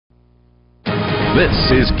This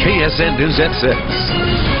is KSN News at 6.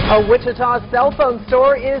 A Wichita cell phone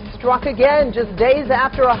store is struck again just days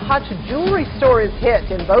after a Hutch jewelry store is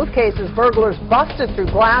hit. In both cases, burglars busted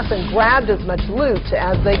through glass and grabbed as much loot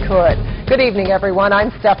as they could. Good evening, everyone.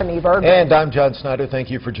 I'm Stephanie Berger. And I'm John Snyder.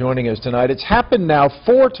 Thank you for joining us tonight. It's happened now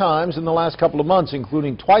 4 times in the last couple of months,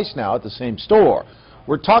 including twice now at the same store.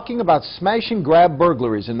 We're talking about smash and grab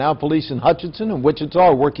burglaries, and now police in Hutchinson and Wichita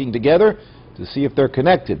are working together to see if they're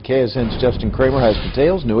connected. KSN's Justin Kramer has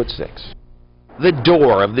details, new at 6. The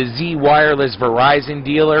door of the Z Wireless Verizon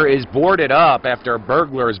dealer is boarded up after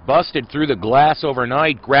burglars busted through the glass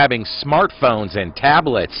overnight, grabbing smartphones and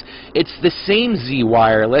tablets. It's the same Z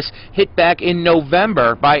Wireless hit back in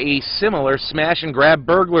November by a similar smash and grab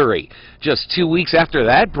burglary. Just 2 weeks after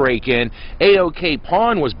that break-in, AOK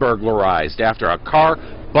Pawn was burglarized after a car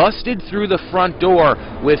busted through the front door,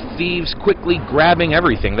 with thieves quickly grabbing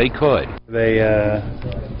everything they could. They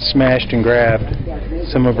smashed and grabbed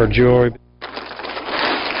some of our jewelry.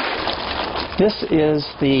 This is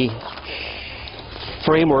the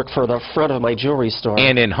framework for the front of my jewelry store.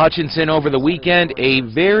 And in Hutchinson over the weekend, a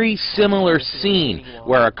very similar scene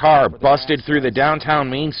where a car busted through the downtown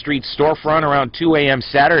Main Street storefront around 2 a.m.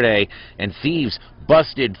 Saturday, and thieves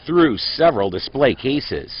busted through several display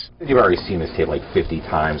cases. You've already seen this tape like 50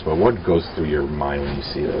 times, but what goes through your mind when you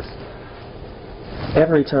see this?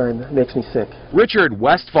 Every time it makes me sick. Richard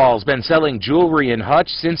Westfall's been selling jewelry in Hutch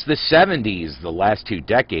since the 70s, the last 2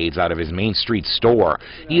 decades out of his Main Street store.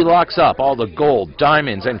 He locks up all the gold,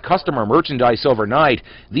 diamonds, and customer merchandise overnight.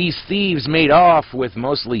 These thieves made off with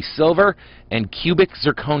mostly silver and cubic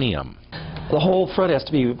zirconium. The whole front has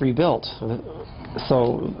to be rebuilt.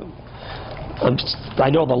 So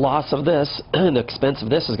I know the loss of this and the expense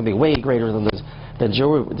of this is going to be way greater than the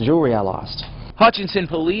jewelry I lost. Hutchinson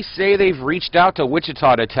police say they've reached out to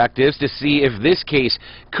Wichita detectives to see if this case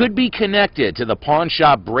could be connected to the pawn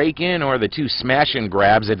shop break-in or the 2 smash and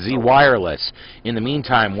grabs at Z Wireless. In the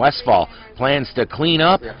meantime, Westfall plans to clean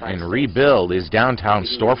up and rebuild his downtown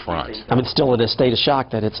storefront. I'm still in a state of shock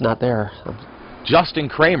that it's not there. Justin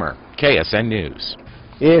Kramer, KSN News.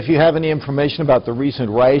 If you have any information about the recent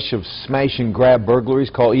rash of smash and grab burglaries,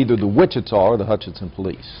 call either the Wichita or the Hutchinson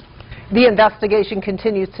police. The investigation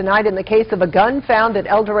continues tonight in the case of a gun found at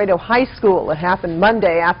El Dorado High School. It happened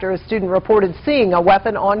Monday after a student reported seeing a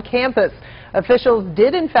weapon on campus. Officials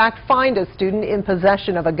did in fact find a student in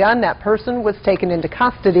possession of a gun. That person was taken into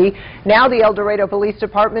custody. Now the El Dorado Police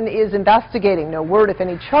Department is investigating. No word if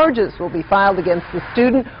any charges will be filed against the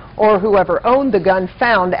student or whoever owned the gun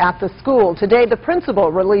found at the school. Today the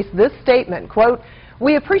principal released this statement, quote,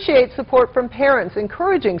 "We appreciate support from parents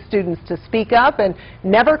encouraging students to speak up and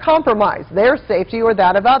never compromise their safety or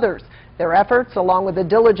that of others. Their efforts, along with the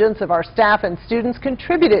diligence of our staff and students,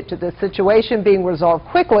 contributed to this situation being resolved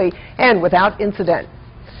quickly and without incident."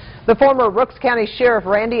 The former Rooks County Sheriff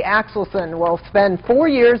Randy Axelson will spend 4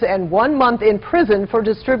 years and 1 month in prison for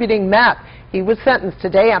distributing meth. He was sentenced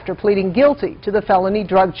today after pleading guilty to the felony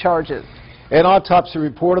drug charges. An autopsy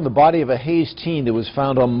report on the body of a Hayes teen that was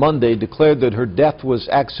found on Monday declared that her death was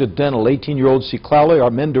accidental. 18-year-old Ksnw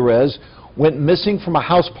Armendariz went missing from a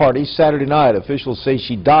house party Saturday night. Officials say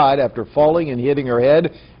she died after falling and hitting her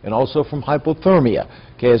head, and also from hypothermia.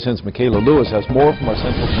 KSN's Michaela Lewis has more from our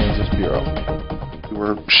Central Kansas Bureau. We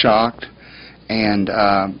were shocked and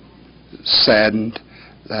saddened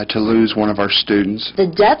to lose one of our students. The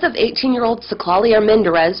death of 18-year-old Ksnw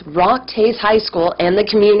Armendariz rocked Hayes High School and the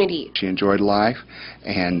community. She enjoyed life,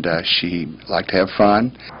 and she liked to have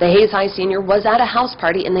fun. The Hayes High senior was at a house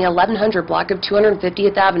party in the 1100 block of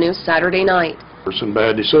 250th Avenue Saturday night. Some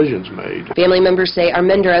bad decisions made. Family members say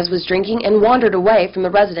Armendariz was drinking and wandered away from the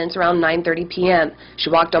residence around 9:30 p.m. She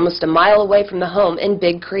walked almost a mile away from the home in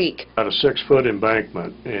Big Creek. At a 6-foot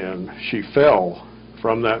embankment, and she fell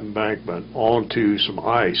from that embankment onto some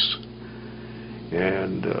ice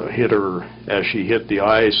and hit her. As she hit the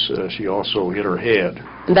ice, she also hit her head.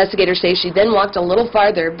 Investigators say she then walked a little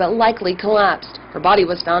farther but likely collapsed. Her body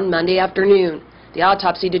was found Monday afternoon. The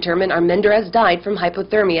autopsy determined Armendariz died from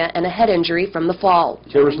hypothermia and a head injury from the fall.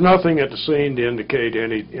 There was nothing at the scene to indicate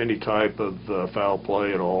any type of foul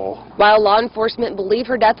play at all. While law enforcement believe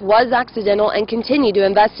her death was accidental and continue to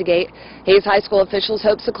investigate, Hayes High School officials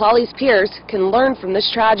hope Ksnw's peers can learn from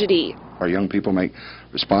this tragedy. Our young people make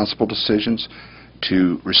responsible decisions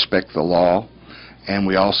to respect the law, and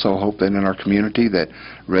we also hope that in our community that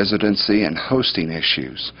residency and hosting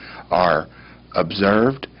issues are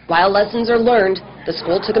observed. While lessons are learned, the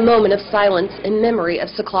school took a moment of silence in memory of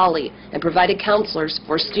Ksnw and provided counselors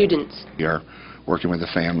for students. We are working with the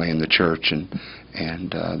family and the church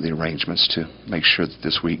and the arrangements to make sure that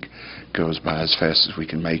this week goes by as fast as we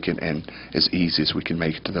can make it and as easy as we can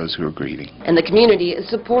make it to those who are grieving. And the community is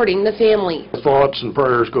supporting the family. Thoughts and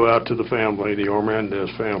prayers go out to the family, the Ormendez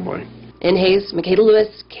family. In Hayes, Michaela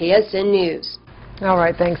Lewis, KSN News. All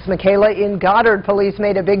right, thanks, Michaela. In Goddard, police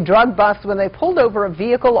made a big drug bust when they pulled over a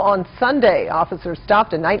vehicle on Sunday. Officers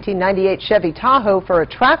stopped a 1998 Chevy Tahoe for a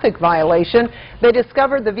traffic violation. They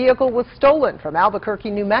discovered the vehicle was stolen from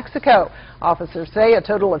Albuquerque, New Mexico. Officers say a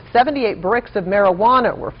total of 78 bricks of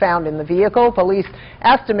marijuana were found in the vehicle. Police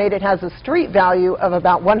estimate it has a street value of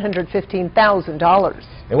about $115,000.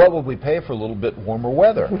 And what would we pay for a little bit warmer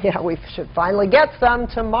weather? Yeah, we should finally get some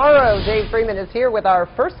tomorrow. Dave Freeman is here with our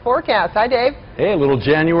first forecast. Hi, Dave. Hey, a little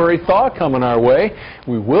January thaw coming our way.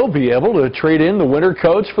 We will be able to trade in the winter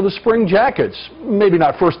coats for the spring jackets. Maybe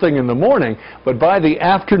not first thing in the morning, but by the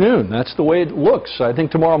afternoon. That's the way it looks. I think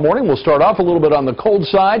tomorrow morning we'll start off a little bit on the cold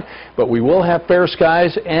side, but we will have fair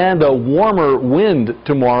skies and a warmer wind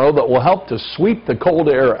tomorrow that will help to sweep the cold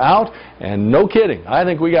air out. And no kidding, I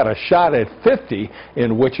think we got a shot at 50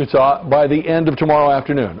 in Wichita by the end of tomorrow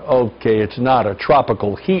afternoon. Okay, it's not a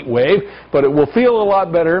tropical heat wave, but it will feel a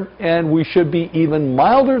lot better, and we should be even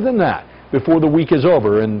milder than that before the week is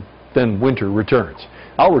over and then winter returns.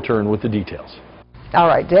 I'll return with the details. All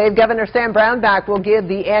right, Dave. Governor Sam Brownback will give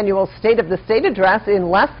the annual State of the State address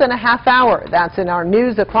in less than a half hour. That's in our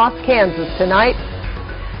News Across Kansas tonight.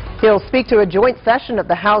 He'll speak to a joint session of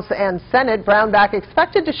the House and Senate. Brownback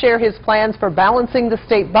expected to share his plans for balancing the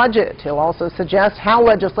state budget. He'll also suggest how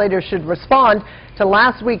legislators should respond to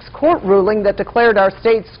last week's court ruling that declared our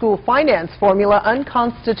state's school finance formula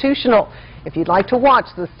unconstitutional. If you'd like to watch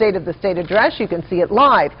the State of the State address, you can see it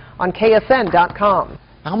live on KSN.com.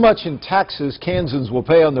 How much in taxes Kansans will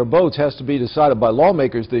pay on their boats has to be decided by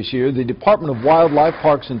lawmakers this year. The Department of Wildlife,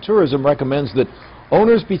 Parks and Tourism recommends that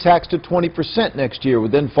owners be taxed at 20% next year,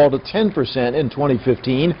 would then fall to 10% in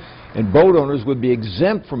 2015, and boat owners would be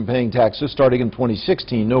exempt from paying taxes starting in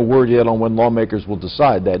 2016. No word yet on when lawmakers will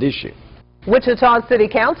decide that issue. Wichita City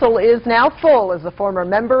Council is now full as a former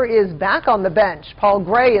member is back on the bench. Paul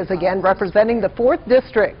Gray is again representing the 4th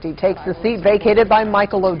District. He takes the seat vacated by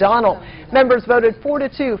Michael O'Donnell. Members voted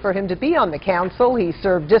 4-2 for him to be on the council. He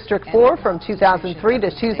served District 4 from 2003 to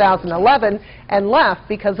 2011 and left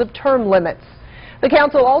because of term limits. The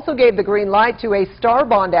council also gave the green light to a star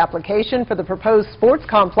bond application for the proposed sports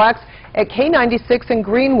complex at K96 in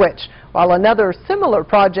Greenwich, while another similar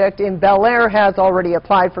project in Bel Air has already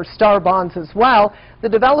applied for star bonds as well. The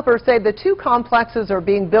developers say the two complexes are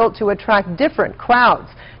being built to attract different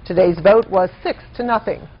crowds. Today's vote was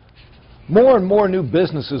 6-0. More and more new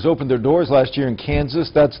businesses opened their doors last year in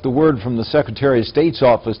Kansas. That's the word from the Secretary of State's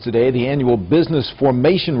office today. The annual business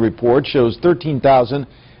formation report shows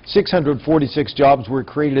 13,646 jobs were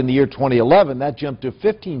created in the year 2011. That jumped to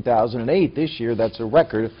 15,008 this year. That's a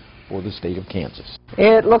record for the state of Kansas.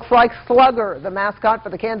 It looks like Slugger, the mascot for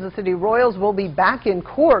the Kansas City Royals, will be back in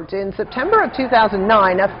court. In September of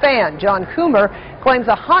 2009, a fan, John Coomer, claims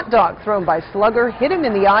a hot dog thrown by Slugger hit him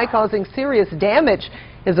in the eye, causing serious damage.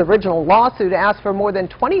 His original lawsuit asked for more than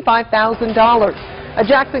 $25,000. A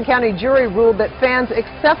Jackson County jury ruled that fans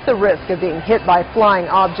accept the risk of being hit by flying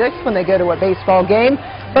objects when they go to a baseball game,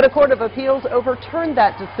 but a court of appeals overturned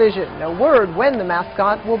that decision. No word when the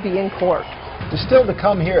mascot will be in court. Still to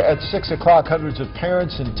come here at 6 o'clock, hundreds of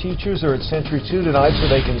parents and teachers are at Century 2 tonight so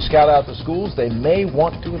they can scout out the schools they may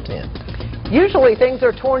want to attend. Usually things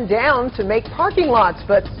are torn down to make parking lots,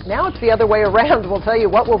 but now it's the other way around. We'll tell you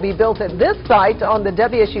what will be built at this site on the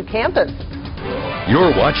WSU campus.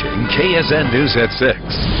 You're watching KSN News at 6.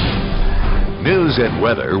 News and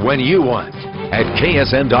weather when you want at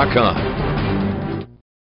KSN.com.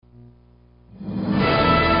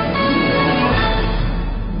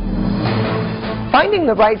 Finding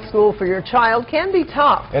the right school for your child can be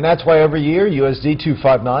tough. And that's why every year USD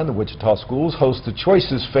 259, the Wichita Schools, hosts the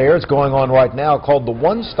Choices Fair. It's going on right now, called the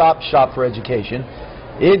One Stop Shop for Education.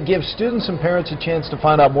 It gives students and parents a chance to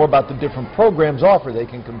find out more about the different programs offered. They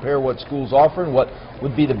can compare what schools offer and what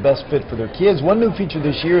would be the best fit for their kids. One new feature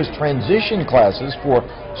this year is transition classes for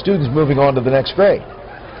students moving on to the next grade.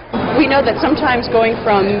 We know that sometimes going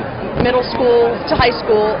from middle school to high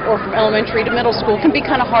school or from elementary to middle school can be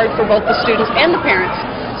kind of hard for both the students and the parents.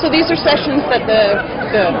 So these are sessions that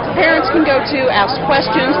the parents can go to, ask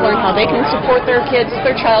questions, learn how they can support their kids if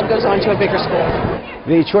their child goes on to a bigger school.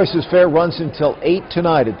 The Choices Fair runs until 8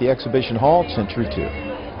 tonight at the Exhibition Hall, Century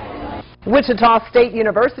 2. Wichita State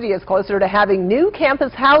University is closer to having new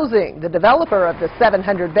campus housing. The developer of the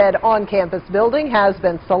 700-bed on-campus building has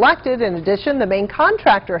been selected. In addition, the main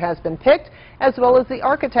contractor has been picked, as well as the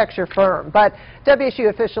architecture firm. But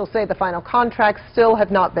WSU officials say the final contracts still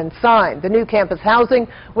have not been signed. The new campus housing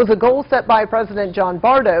was a goal set by President John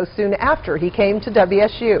Bardo soon after he came to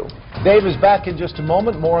WSU. Dave is back in just a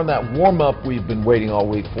moment. More on that warm-up we've been waiting all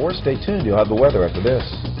week for. Stay tuned. You'll have the weather after this.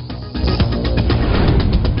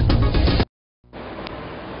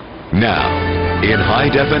 Now, in high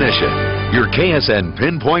definition, your KSN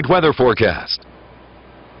Pinpoint Weather Forecast.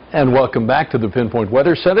 And welcome back to the Pinpoint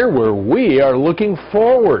Weather Center, where we are looking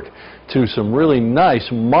forward to some really nice,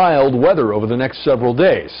 mild weather over the next several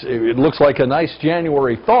days. It looks like a nice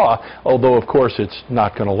January thaw, although, of course, it's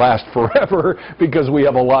not going to last forever because we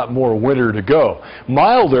have a lot more winter to go.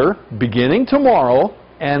 Milder beginning tomorrow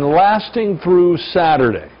and lasting through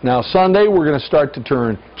Saturday. Now, Sunday, we're going to start to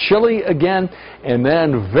turn chilly again, and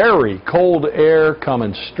then very cold air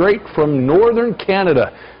coming straight from northern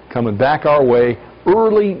Canada, coming back our way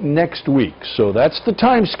early next week. So that's the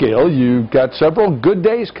time scale. You've got several good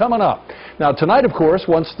days coming up. Now, tonight, of course,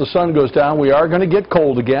 once the sun goes down, we are going to get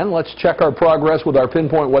cold again. Let's check our progress with our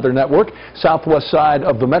Pinpoint Weather Network. Southwest side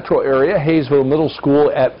of the metro area, Hayesville Middle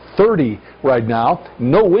School at 30 right now.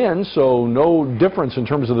 No wind, so no difference in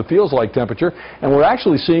terms of the feels-like temperature. And we're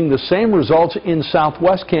actually seeing the same results in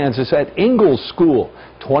southwest Kansas at Ingalls School.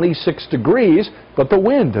 26 degrees, but the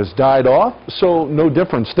wind has died off, so no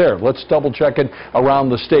difference there. Let's double-check it around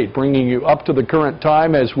the state, bringing you up to the current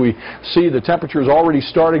time as we see the temperatures already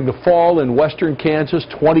starting to fall in western Kansas.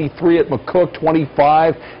 23 at McCook,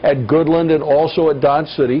 25 at Goodland, and also at Dodge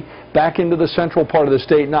City. Back into the central part of the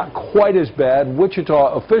state, not quite as bad.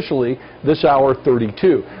 Wichita officially this hour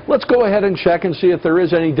 32. Let's go ahead and check and see if there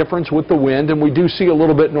is any difference with the wind, and we do see a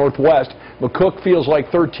little bit northwest. McCook feels like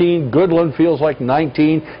 13, Goodland feels like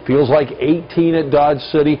 19, feels like 18 at Dodge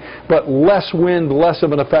City, but less wind, less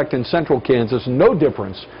of an effect in central Kansas. No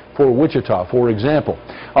difference for Wichita, for example.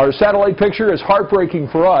 Our satellite picture is heartbreaking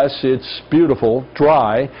for us. It's beautiful,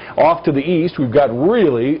 dry. Off to the east, we've got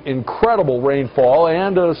really incredible rainfall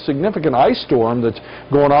and a significant ice storm that's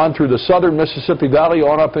going on through the southern Mississippi Valley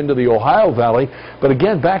on up into the Ohio Valley. But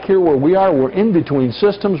again, back here where we are, we're in between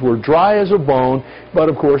systems. We're dry as a bone, but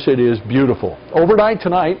of course it is beautiful. Overnight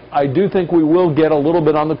tonight, I do think we will get a little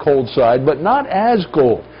bit on the cold side, but not as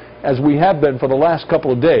cold as we have been for the last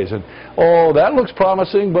couple of days. And oh, that looks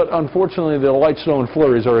promising, but unfortunately the light snow and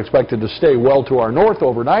flurries are expected to stay well to our north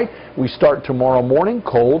overnight. We start tomorrow morning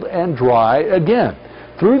cold and dry again.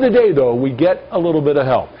 Through the day, though, we get a little bit of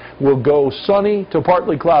help. We'll go sunny to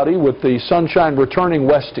partly cloudy with the sunshine returning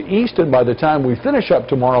west to east, and by the time we finish up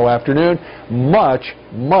tomorrow afternoon, much,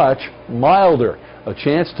 much milder. A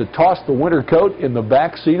chance to toss the winter coat in the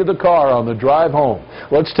back seat of the car on the drive home.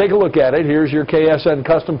 Let's take a look at it. Here's your KSN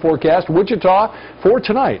custom forecast. Wichita for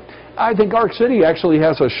tonight. I think Ark City actually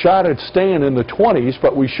has a shot at staying in the 20s,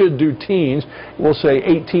 but we should do teens. We'll say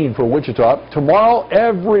 18 for Wichita. Tomorrow,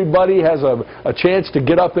 everybody has a chance to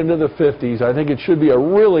get up into the 50s. I think it should be a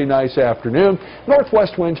really nice afternoon.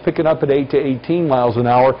 Northwest winds picking up at 8 to 18 miles an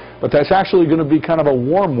hour, but that's actually going to be kind of a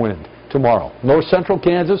warm wind tomorrow. North central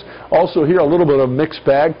Kansas, also here a little bit of a mixed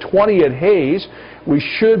bag. 20 at Hayes. We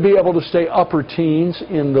should be able to stay upper teens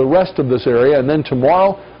in the rest of this area. And then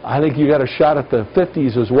tomorrow, I think you got a shot at the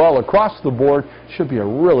 50s as well. Across the board, should be a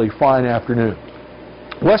really fine afternoon.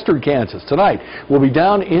 Western Kansas tonight will be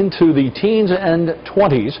down into the teens and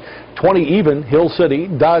 20s. 20 even, Hill City,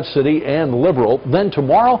 Dodge City, and Liberal. Then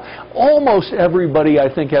tomorrow, almost everybody,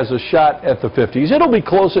 I think, has a shot at the 50s. It'll be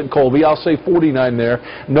close at Colby. I'll say 49 there.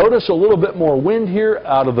 Notice a little bit more wind here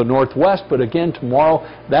out of the northwest, but again, tomorrow,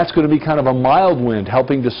 that's going to be kind of a mild wind,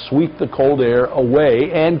 helping to sweep the cold air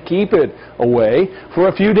away and keep it away for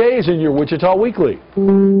a few days in your Wichita Weekly.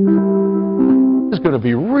 It's going to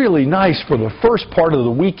be really nice for the first part of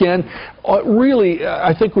the weekend. Really,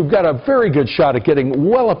 I think we've got a very good shot at getting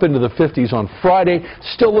well up into the 50s on Friday.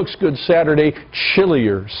 Still looks good Saturday,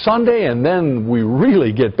 chillier Sunday, and then we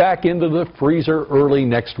really get back into the freezer early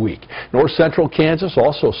next week. North central Kansas,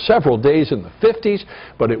 also several days in the 50s,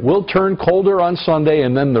 but it will turn colder on Sunday,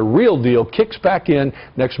 and then the real deal kicks back in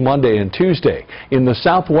next Monday and Tuesday. In the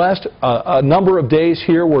southwest, a number of days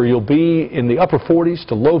here where you'll be in the upper 40s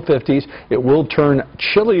to low 50s. It will turn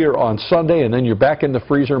chillier on Sunday, and then you're back in the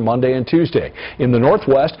freezer Monday and Tuesday. In the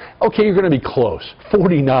Northwest, okay, you're going to be close.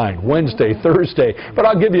 49 Wednesday, Thursday, but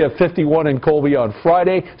I'll give you a 51 in Colby on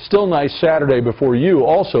Friday. Still nice Saturday before you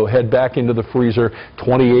also head back into the freezer.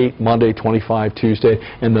 28 Monday, 25 Tuesday.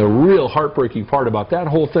 And the real heartbreaking part about that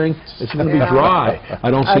whole thing, it's going to be dry.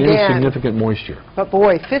 I don't see any significant moisture. But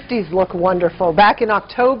boy, 50s look wonderful. Back in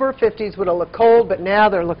October, 50s would have looked cold, but now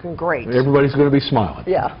they're looking great. Everybody's going to be smiling.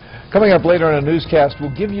 Yeah. Coming up later on a newscast,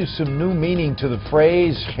 we'll give you some new meaning to the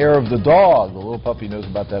phrase, hair of the dog. The little puppy knows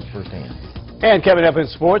about that firsthand. And coming up in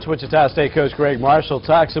sports, Wichita State coach Greg Marshall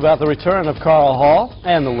talks about the return of Carl Hall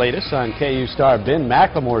and the latest on KU star Ben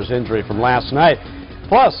McLemore's injury from last night.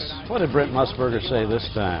 Plus, what did Brent Musburger say this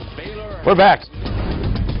time? We're back.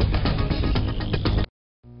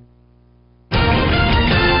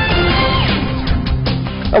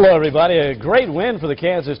 Hello, everybody. A great win for the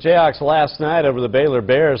Kansas Jayhawks last night over the Baylor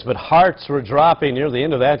Bears, but hearts were dropping near the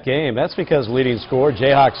end of that game. That's because leading scorer,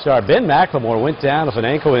 Jayhawks star Ben McLemore, went down with an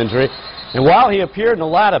ankle injury. And while he appeared in a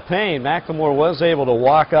lot of pain, McLemore was able to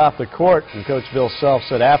walk off the court, and Coach Bill Self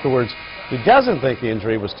said afterwards he doesn't think the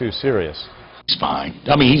injury was too serious. He's fine.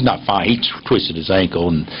 I mean, he's not fine. He twisted his ankle,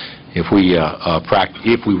 and if we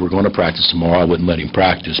were going to practice tomorrow, I wouldn't let him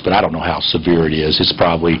practice, but I don't know how severe it is. It's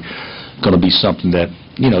probably going to be something that,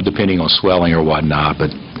 you know, depending on swelling or whatnot,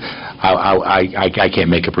 but I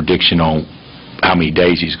can't make a prediction on how many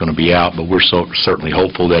days he's going to be out, but we're certainly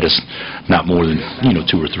hopeful that it's not more than,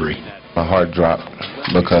 2 or 3. My heart dropped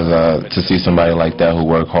because to see somebody like that who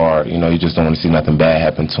worked hard, you just don't want to see nothing bad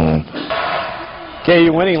happen to him.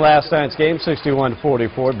 KU winning last night's game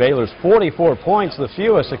 61-44. Baylor's 44 points, the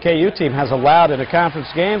fewest the KU team has allowed in a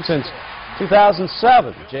conference game since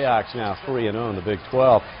 2007. The Jayhawks now 3-0 in the Big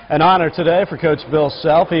 12. An honor today for Coach Bill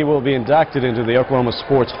Self. He will be inducted into the Oklahoma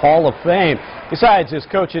Sports Hall of Fame. Besides his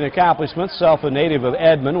coaching accomplishments, Self, a native of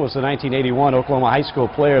Edmond, was the 1981 Oklahoma High School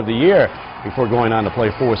Player of the Year before going on to play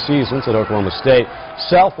 4 seasons at Oklahoma State.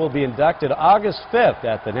 Self will be inducted August 5th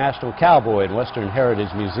at the National Cowboy and Western Heritage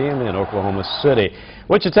Museum in Oklahoma City.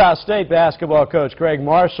 Wichita State basketball coach Greg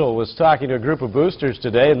Marshall was talking to a group of boosters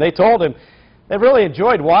today, and they told him they really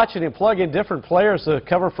enjoyed watching him plug in different players to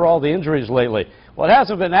cover for all the injuries lately. Well, it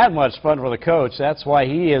hasn't been that much fun for the coach. That's why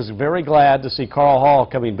he is very glad to see Carl Hall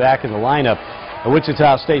coming back in the lineup. The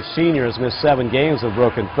Wichita State senior has missed 7 games with a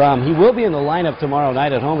broken thumb. He will be in the lineup tomorrow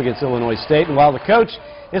night at home against Illinois State. And while the coach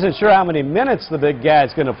isn't sure how many minutes the big guy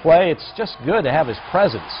is going to play, it's just good to have his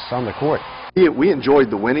presence on the court. We enjoyed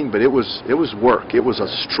the winning, but it was work. It was a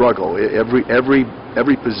struggle.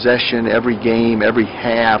 Every possession, every game, every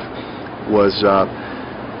half was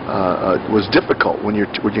difficult when you're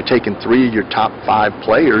taking 3 of your top 5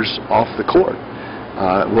 players off the court.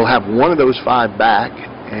 We'll have one of those 5 back,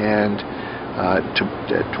 and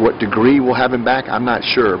to what degree we'll have him back, I'm not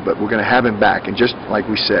sure, but we're going to have him back. And just like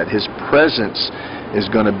we said, his presence is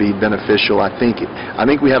going to be beneficial. I think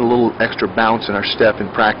we had a little extra bounce in our step in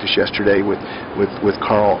practice yesterday with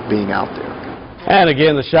Carl being out there. And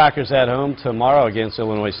again, the Shockers at home tomorrow against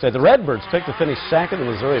Illinois State. The Redbirds picked to finish second in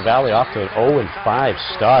Missouri Valley, off to an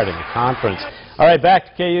 0-5 start in the conference. All right, back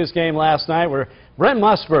to KU's game last night, where Brent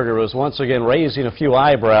Musburger was once again raising a few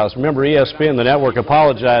eyebrows. Remember, ESPN, the network,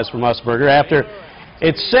 apologized for Musburger after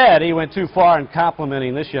it said he went too far in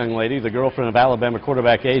complimenting this young lady, the girlfriend of Alabama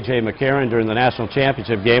quarterback A.J. McCarron, during the national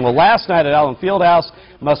championship game. Well, last night at Allen Fieldhouse,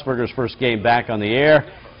 Musburger's first game back on the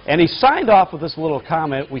air. And he signed off with this little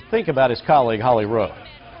comment we think about his colleague, Holly Rowe.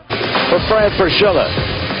 For Fred Priscilla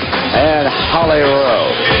and Holly Rowe,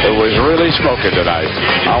 it was really smoking tonight.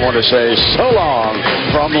 I want to say so long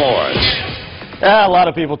from Lawrence. A lot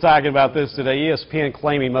of people talking about this today. ESPN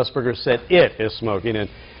claiming Musburger said it is smoking and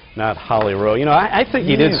not Holly Rowe. I think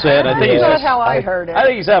he did say it. I think that's how I heard it. I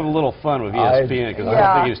think he's having a little fun with ESPN because I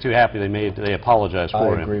don't think he was too happy they apologized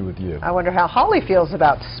for him. I agree with you. I wonder how Holly feels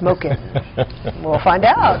about smoking. We'll find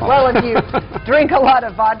out. Well, if you drink a lot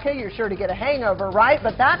of vodka, you're sure to get a hangover, right?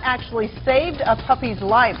 But that actually saved a puppy's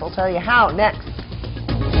life. We'll tell you how next.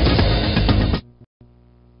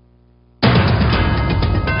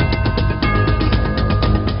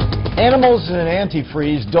 Animals and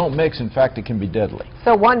antifreeze don't mix. In fact, it can be deadly.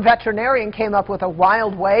 So one veterinarian came up with a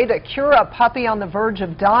wild way to cure a puppy on the verge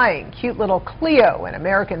of dying. Cute little Cleo in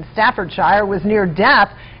American Staffordshire was near death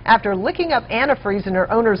after licking up antifreeze in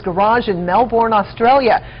her owner's garage in Melbourne,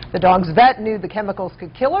 Australia. The dog's vet knew the chemicals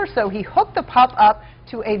could kill her, so he hooked the pup up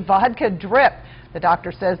to a vodka drip. The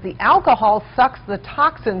doctor says the alcohol sucks the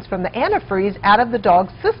toxins from the antifreeze out of the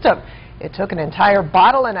dog's system. It took an entire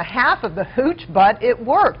bottle and a half of the hooch, but it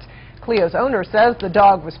worked. Cleo's owner says the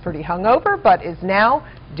dog was pretty hungover, but is now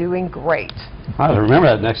doing great. I'll remember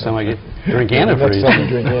that next time I drink antifreeze.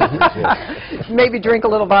 Maybe drink a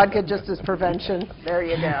little vodka just as prevention. There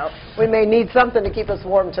you go. We may need something to keep us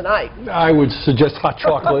warm tonight. I would suggest hot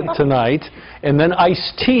chocolate tonight, and then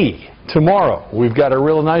iced tea tomorrow. We've got a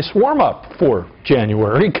real nice warm-up for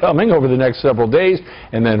January coming over the next several days,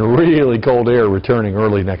 and then really cold air returning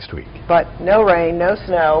early next week. But no rain, no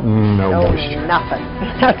snow, no moisture. Nothing.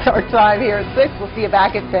 That's our time here at 6. We'll see you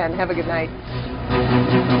back at 10. Have a good night.